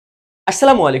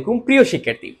আসসালামু আলাইকুম প্রিয়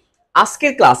শিক্ষার্থী,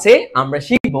 আজকের ক্লাসে আমরা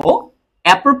শিখব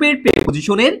অ্যাপ্রোপ্রিয়েট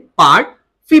প্রিপোজিশনের পার্ট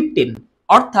 15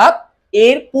 অর্থাৎ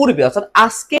এর পূর্বে অর্থাৎ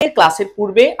আজকের ক্লাসের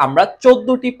পূর্বে আমরা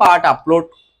 14টি পার্ট আপলোড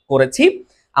করেছি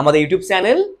আমাদের ইউটিউব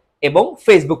চ্যানেল এবং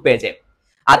ফেসবুক পেজে।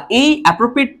 আর এই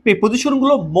appropriate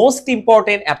প্রিপোজিশনগুলো most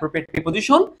important appropriate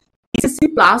preposition HSC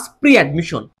plus pre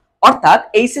admission অর্থাৎ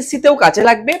এইচএসসি তেও কাজে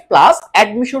লাগবে প্লাস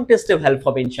অ্যাডমিশন টেস্টেও হেল্প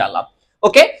হবে ইনশাআল্লাহ।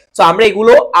 ওকে, সো আমরা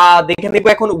এগুলো দেখে নেব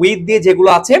এখন উইথ দিয়ে যেগুলো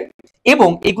আছে এবং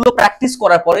এগুলো প্র্যাকটিস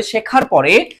করার পরে শেখার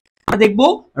পরে আমরা দেখব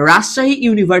রাজশাহী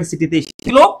ইউনিভার্সিটিতে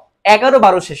ছিল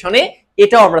 11-12 সেশনে,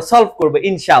 এটাও আমরা সলভ করব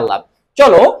ইনশাআল্লাহ।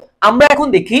 চলো আমরা এখন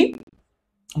দেখি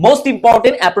মোস্ট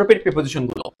ইম্পর্টেন্ট অ্যাপ্রোপ্রিয়েট প্রিপোজিশন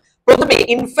গুলো। প্রথমে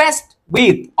ইনফেস্ট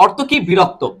উইথ অর্থ কি?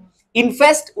 বিরক্ত।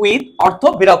 ইনফেস্ট উইথ অর্থ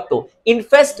বিরক্ত।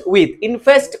 ইনফেস্ট উইথ,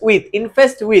 ইনফেস্ট উইথ,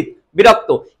 ইনফেস্ট উইথ, বিরক্ত।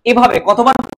 এভাবে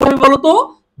কতবার পড়বে বলো তো?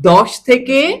 10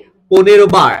 থেকে 15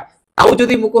 বার। তাও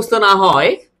যদি মুখস্থ না হয়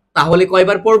তাহলে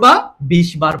কয়বার পড়বা? 20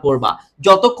 বার পড়বা।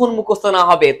 যতক্ষণ মুখস্থ না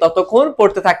হবে ততক্ষণ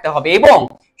পড়তে থাকতে হবে এবং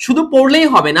শুধু পড়লেই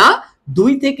হবে না,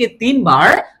 2 থেকে 3 বার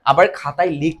আবার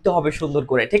খাতায় লিখতে হবে সুন্দর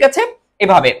করে, ঠিক আছে?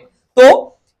 এভাবে। তো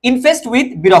ইনফেস্ট উইথ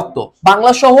বিরক্ত,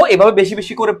 বাংলা সহ এভাবে বেশি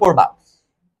বেশি করে পড়বা।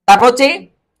 তারপর হচ্ছে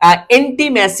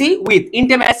intimacy with,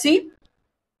 intimacy,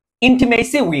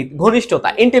 intimacy with ঘনিষ্ঠতা,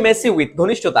 ইন্টিমেসি উইথ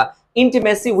ঘনিষ্ঠতা,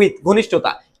 ইন্টিমেসি উইথ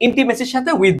ঘনিষ্ঠতা, ইন্টিমেসির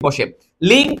সাথে উইথ বসে।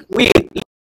 Link with,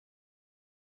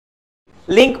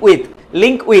 link with,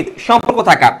 link with সম্পর্ক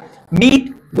থাকা। মিট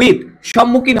উইথ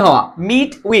সম্মুখীন হওয়া,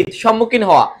 মিট উইথ সম্মুখীন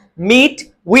হওয়া, মিট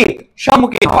উইথ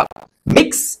সম্মুখীন হওয়া।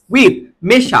 মিক্স উইথ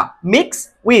মেশা, মিক্স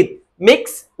উইথ,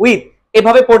 মিক্স উইথ,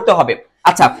 এভাবে পড়তে হবে।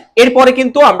 আচ্ছা, এরপরে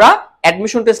কিন্তু আমরা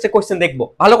অ্যাডমিশন টেস্টে কোশ্চেন দেখব,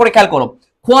 ভালো করে খেয়াল করো।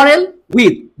 কোয়ারেল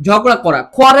উইথ ঝগড়া করা,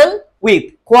 quarrel with,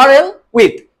 quarrel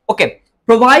with. Okay,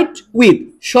 provide with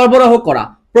সরবরাহ করা,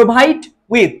 provide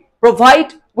with, provide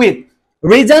with.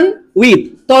 Reason with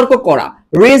তর্ক করা,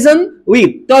 রিজন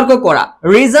উইথ তর্ক করা,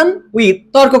 রিজন উইথ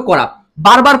তর্ক করা।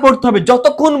 বারবার পড়তে হবে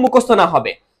যতক্ষণ মুখস্থ না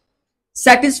হবে।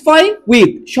 স্যাটিসফাই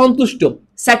উইথ সন্তুষ্ট,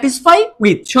 স্যাটিসফাই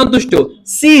উইথ সন্তুষ্ট।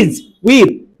 সিজ উইথ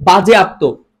বাজেয়াপ্ত,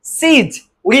 সিজ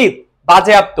উইথ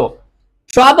বাজেয়াপ্ত।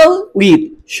 ট্রাবল উইথ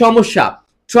সমস্যা,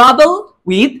 ট্রাবল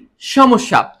উইথ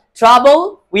সমস্যা, ট্রাবল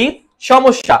উইথ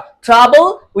সমস্যা, ট্রাবল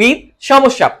উইথ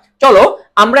সমস্যা। চলো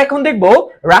আমরা এখন দেখব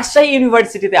রাজশাহী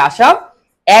ইউনিভার্সিটিতে আসা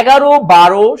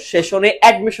 11-12 সেশনে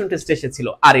অ্যাডমিশন টেস্ট এসেছিল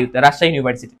আর ইউতে রাজশাহী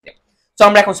ইউনিভার্সিটিতে। তো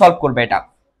আমরা এখন সলভ করব এটা।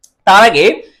 তার আগে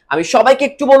আমি সবাইকে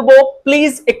একটু বলবো,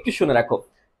 প্লিজ একটু শুনে রাখো।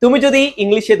 তুমি যদি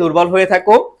ইংলিশে দুর্বল হয়ে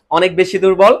থাকো, অনেক বেশি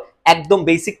দুর্বল, একদম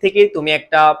বেসিক থেকে তুমি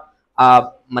একটা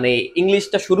মানে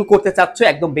ইংলিশটা শুরু করতে চাচ্ছ,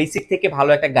 একদম বেসিক থেকে ভালো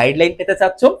একটা গাইডলাইন পেতে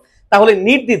চাচ্ছ, তাহলে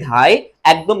নির্দ্বিধায়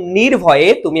একদম নির্ভয়ে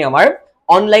তুমি আমার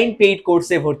অনলাইন পেইড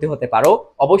কোর্সে ভর্তি হতে পারো।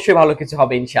 অবশ্যই ভালো কিছু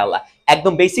হবে ইনশাআল্লাহ।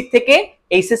 একদম বেসিক থেকে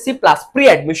এইচএসসি প্লাস প্রি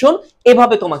অ্যাডমিশন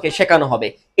এভাবে তোমাকে শেখানো হবে।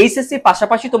 এইচএসসি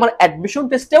পাশাপাশি তোমার অ্যাডমিশন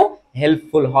টেস্টেও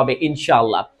হেল্পফুল হবে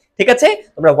ইনশাআল্লাহ। ঠিক আছে,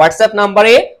 তোমরা হোয়াটসঅ্যাপ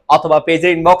নাম্বারে অথবা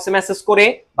পেজের ইনবক্সে মেসেজ করে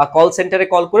বা কল সেন্টারে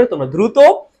কল করে তোমরা দ্রুত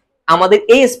আমাদের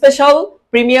এই স্পেশাল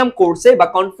প্রিমিয়াম কোর্সে বা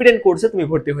কনফিডেন্ট কোর্সে তুমি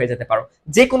ভর্তি হয়ে যেতে পারো।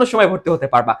 যে কোনো সময় ভর্তি হতে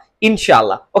পারবা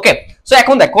ইনশাআল্লাহ। ওকে, সো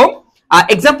এখন দেখো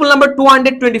এক্সাম্পল নাম্বার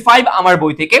 225 আমার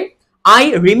বই থেকে। I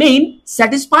remain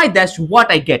satisfied that's what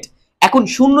I get. এখন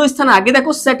শূন্য স্থানে আগে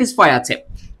দেখো স্যাটিসফাই আছে,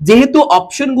 যেহেতু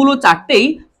অপশনগুলো চারটেই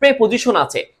প্রিপোজিশন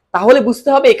আছে তাহলে বুঝতে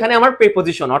হবে এখানে আমার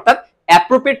প্রিপোজিশন অর্থাৎ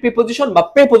অ্যাপ্রোপ্রিয়েট প্রিপোজিশন বা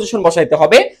প্রিপোজিশন বসাইতে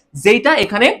হবে, যেটা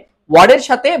এখানে ওয়ার্ডের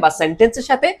সাথে বা সেন্টেন্সের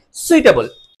সাথে সুইটেবল।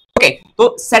 ওকে, তো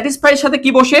স্যাটিসফাই এর সাথে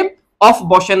কি বসে? অফ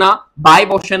বসে না, বাই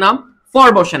বসে না, ফর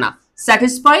বসে না।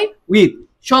 স্যাটিসফাই উইথ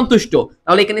সন্তুষ্ট,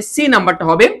 তাহলে এখানে সি নাম্বারটা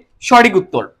হবে সঠিক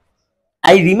উত্তর।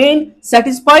 I remain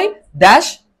satisfied dash,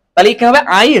 তাহলে কি হবে?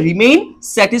 I remain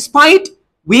satisfied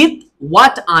with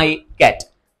what I get.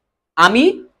 আমি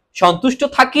সন্তুষ্ট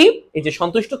থাকি, এই যে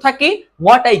সন্তুষ্ট থাকি,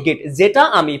 what I get যেটা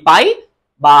আমি পাই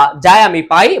বা যা আমি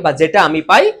পাই বা যেটা আমি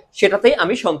পাই সেটাতেই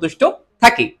আমি সন্তুষ্ট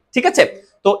থাকি। ঠিক আছে,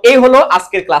 তো এই হলো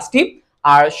আজকের ক্লাসটি।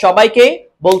 আর সবাইকে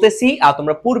বলতেছি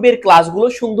তোমরা পূর্বের ক্লাসগুলো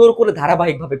সুন্দর করে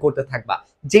ধারাবাহিকভাবে করতে থাকবা।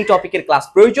 যে টপিকের ক্লাস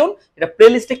প্রয়োজন এটা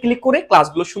প্লেলিস্টে ক্লিক করে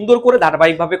ক্লাসগুলো সুন্দর করে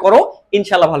ধারাবাহিকভাবে করো,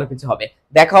 ইনশাআল্লাহ ভালো কিছু হবে।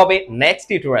 দেখা হবে নেক্সট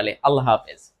টিউটোরিয়ালে। আল্লাহ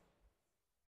হাফেজ।